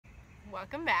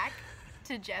Welcome back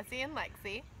to Jessie and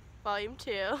Lexi. Volume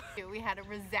 2. We had a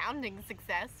resounding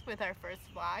success with our first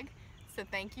vlog, so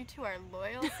thank you to our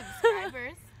loyal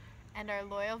subscribers and our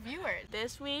loyal viewers.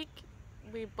 This week,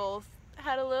 we both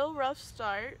had a little rough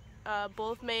start.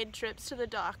 Both made trips to the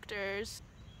doctors.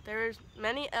 There's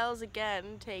many L's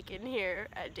again taken here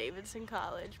at Davidson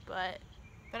College, but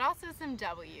also some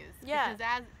W's. Yeah.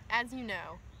 Because as you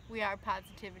know, we are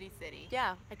Positivity City.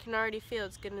 yeah, I can already feel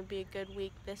it's going to be a good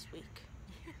week this week.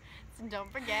 So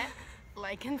don't forget,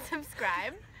 like and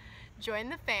subscribe, join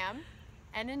the fam,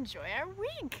 and enjoy our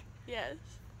week. Yes.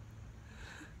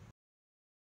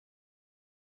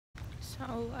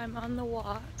 So I'm on the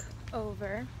walk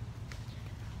over.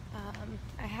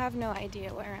 I have no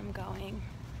idea where I'm going.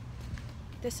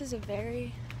 This is a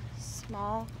very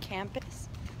small campus,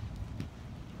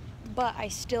 but I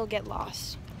still get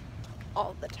lost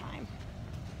all the time.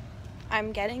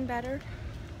 I'm getting better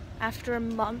after a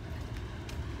month,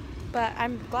 but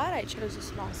I'm glad I chose a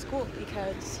small school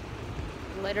because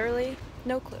literally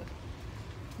no clue.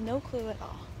 No clue at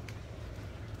all.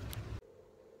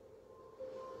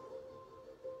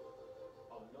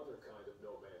 Another kind of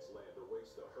no man's land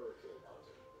awaits the hurricane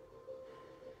hunter.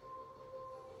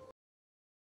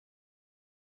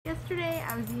 Yesterday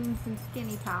I was eating some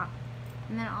Skinny Pop,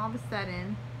 and then all of a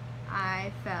sudden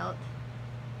I felt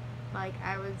like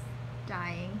I was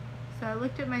dying. So I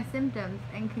looked at my symptoms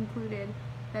and concluded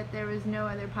that there was no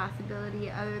other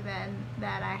possibility other than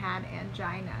that I had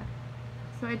angina.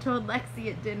 So I told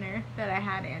Lexi at dinner that I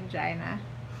had angina,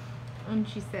 and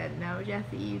she said, "No,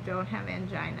 Jessie, you don't have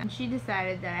angina." And she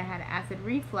decided that I had acid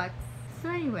reflux. So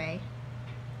anyway,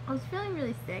 I was feeling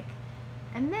really sick,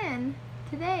 and then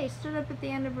today I stood up at the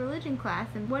end of religion class,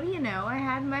 and what do you know, I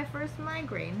had my first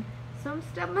migraine. So I'm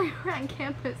stumbling around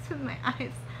campus with my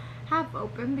eyes half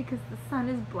open because the sun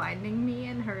is blinding me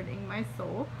and hurting my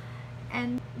soul.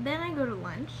 And then I go to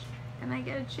lunch and I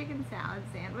get a chicken salad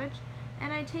sandwich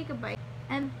and I take a bite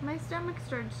and my stomach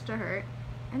starts to hurt,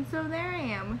 and so there I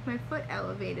am with my foot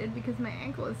elevated because my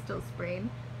ankle is still sprained,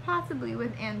 possibly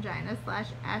with angina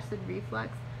 / acid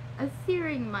reflux, a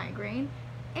searing migraine,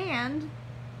 and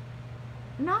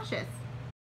nauseous.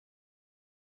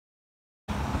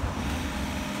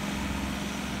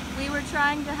 We were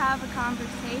trying to have a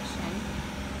conversation,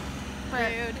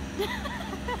 but Rude.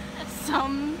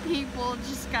 some people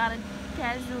just gotta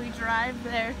casually drive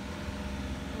their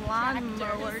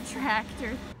lawnmower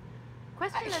tractor.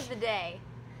 Question of the day.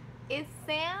 Is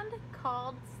sand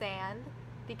called sand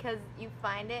because you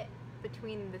find it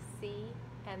between the sea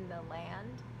and the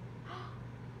land?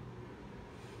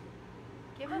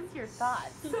 Give us your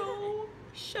thoughts. So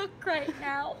shook right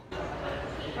now.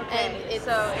 And it's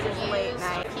so it is late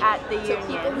night at the so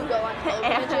people who Union. go on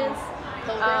pilgrimages,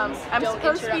 I'm don't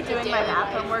supposed to be interrupt the doing my daily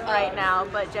math life homework of- right now,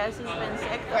 but Jessie's been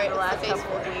sick for Right, the it's last the couple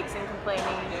Facebook. of weeks and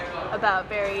complaining about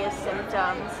various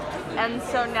symptoms. And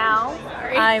so now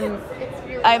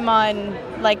I'm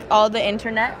on like all the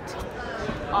internet,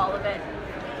 all of it,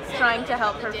 trying to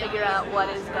help her figure out what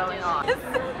is going on.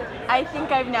 I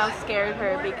think I've now scared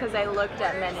her because I looked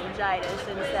at meningitis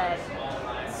and said,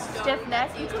 stiff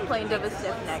neck? You complained of a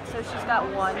stiff neck, so she's got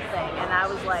one thing, and I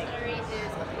was like,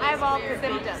 I have all the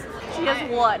symptoms. she has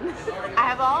one. I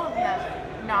have all of them.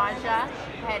 Nausea,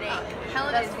 headache,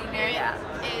 dizziness,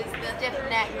 is the stiff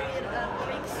neck.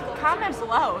 Comment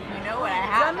below if you know what I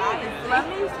have. Let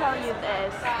me tell you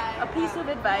this. A piece of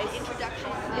advice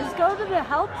is go to the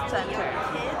health center.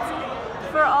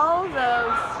 For all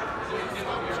those,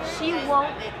 she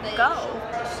won't go.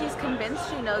 She's convinced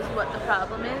she knows what the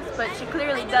problem is, but she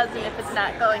clearly doesn't if it's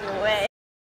not going away.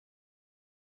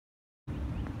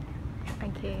 I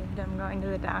caved. I'm going to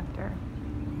the doctor.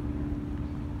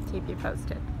 Keep you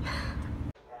posted.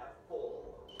 Half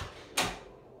full.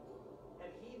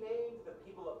 And he named the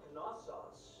people of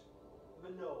Knossos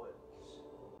Minoans.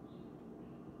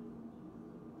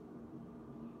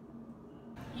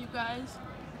 You guys,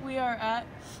 we are at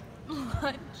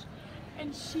lunch,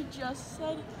 and she just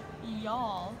said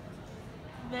y'all.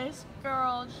 This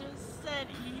girl just said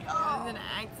y'all. There's an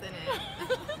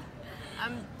accident.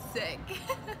 I'm sick.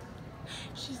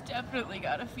 She's definitely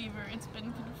got a fever. It's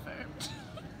been confirmed.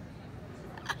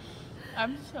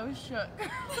 I'm so shook.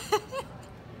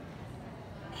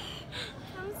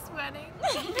 I'm sweating.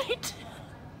 Me too.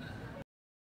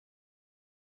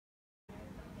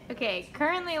 Okay,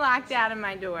 currently locked out of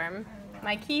my dorm.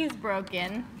 My key's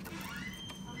broken.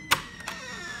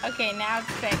 Okay, now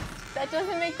it's fixed. That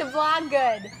doesn't make the vlog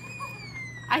good.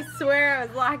 I swear I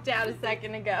was locked out a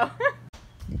second ago.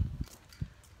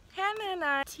 Hannah and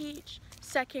I teach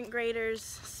second graders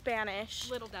Spanish.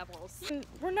 Little devils. And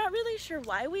we're not really sure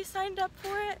why we signed up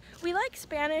for it. We like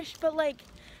Spanish, but like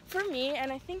for me,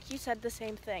 and I think you said the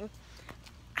same thing,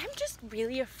 I'm just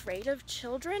really afraid of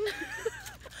children.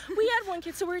 We had one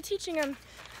kid, so we were teaching him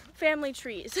family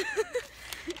trees.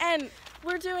 And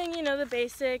we're doing, you know, the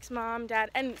basics, mom,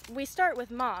 dad, and we start with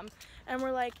mom. And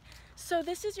we're like, so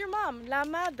this is your mom, la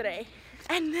madre.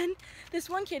 And then this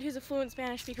one kid who's a fluent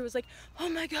Spanish speaker was like, oh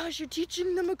my gosh, you're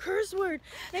teaching them a curse word.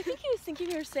 And I think he was thinking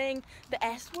we were saying the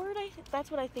S word.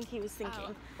 That's what I think he was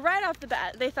thinking. Right off the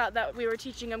bat, they thought that we were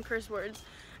teaching them curse words.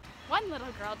 One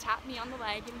little girl tapped me on the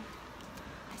leg and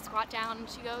I squat down and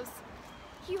she goes,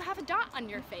 you have a dot on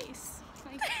your face.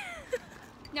 Like,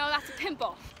 no, that's a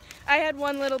pimple. I had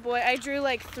one little boy, I drew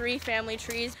like 3 family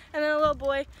trees, and then a little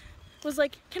boy was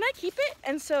like, can I keep it?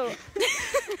 And so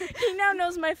he now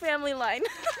knows my family line.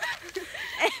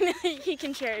 And he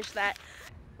can cherish that.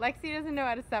 Lexi doesn't know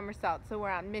how to somersault, so we're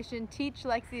on mission. Teach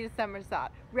Lexi to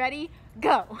somersault. Ready?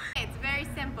 Go! It's very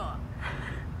simple.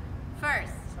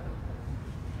 First,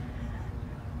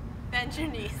 bend your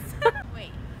knees.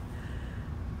 Wait.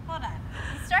 Hold on.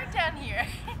 You start down here.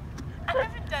 I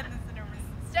haven't done this in a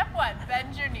recent. Step 1,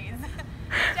 bend your knees.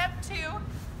 Step 2,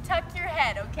 tuck your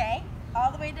head, okay? All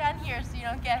the way down here so you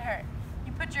don't get hurt.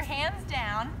 You put your hands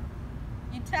down,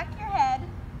 you tuck your head,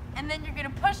 and then you're gonna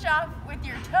push off with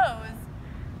your toes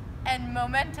and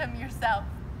momentum yourself.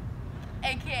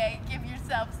 AKA give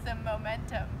yourself some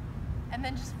momentum. And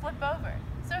then just flip over.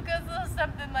 So it goes a little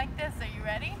something like this. Are you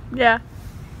ready? Yeah.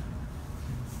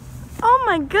 Oh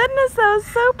my goodness, that was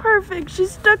so perfect. She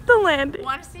stuck the landing.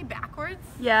 Want to see backwards?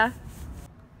 Yeah.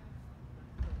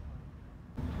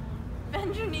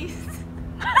 Bend your knees.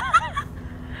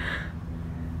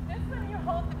 This one you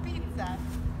hold the pizza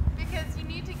because you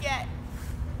need to get.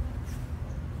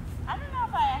 I don't know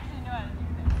if I actually know how to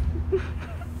do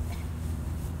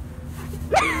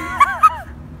this.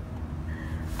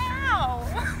 Ow!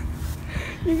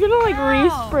 You're gonna like Ow.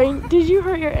 re-sprain. Did you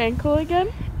hurt your ankle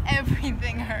again?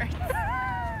 Everything hurts.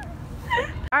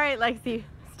 All right, Lexi.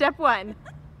 Step 1,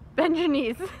 bend your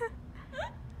knees.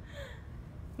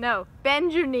 No,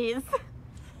 bend your knees.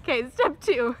 Okay, step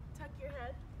 2. Tuck your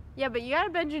head. Yeah, but you gotta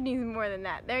bend your knees more than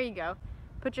that. There you go.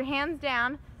 Put your hands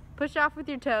down. Push off with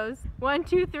your toes. 1,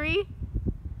 2, 3.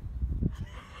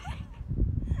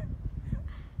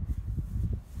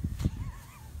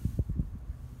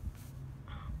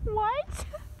 What?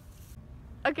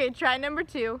 Okay, try number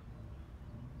 2.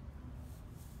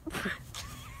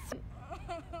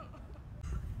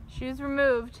 Shoes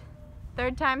removed.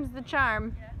 3rd time's the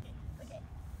charm. Okay.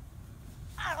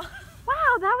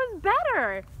 Wow, that was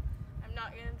better. I'm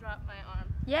not gonna drop my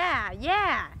arm. Yeah,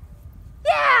 yeah.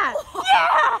 Yeah!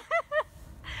 Yeah!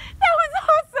 That was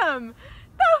awesome!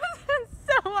 That was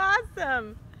so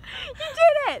awesome! You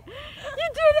did it! You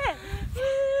did it!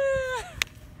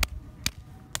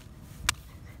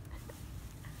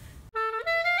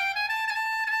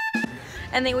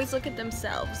 And they always look at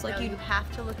themselves. Like No, you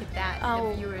have to look at that.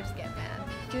 Oh. The viewers get mad.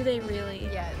 do they really?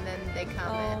 Yeah, and then they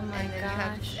comment. Oh my and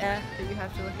then gosh. You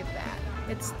have to look at that.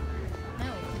 It's.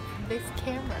 No, this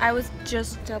camera. I was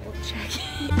just double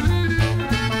checking.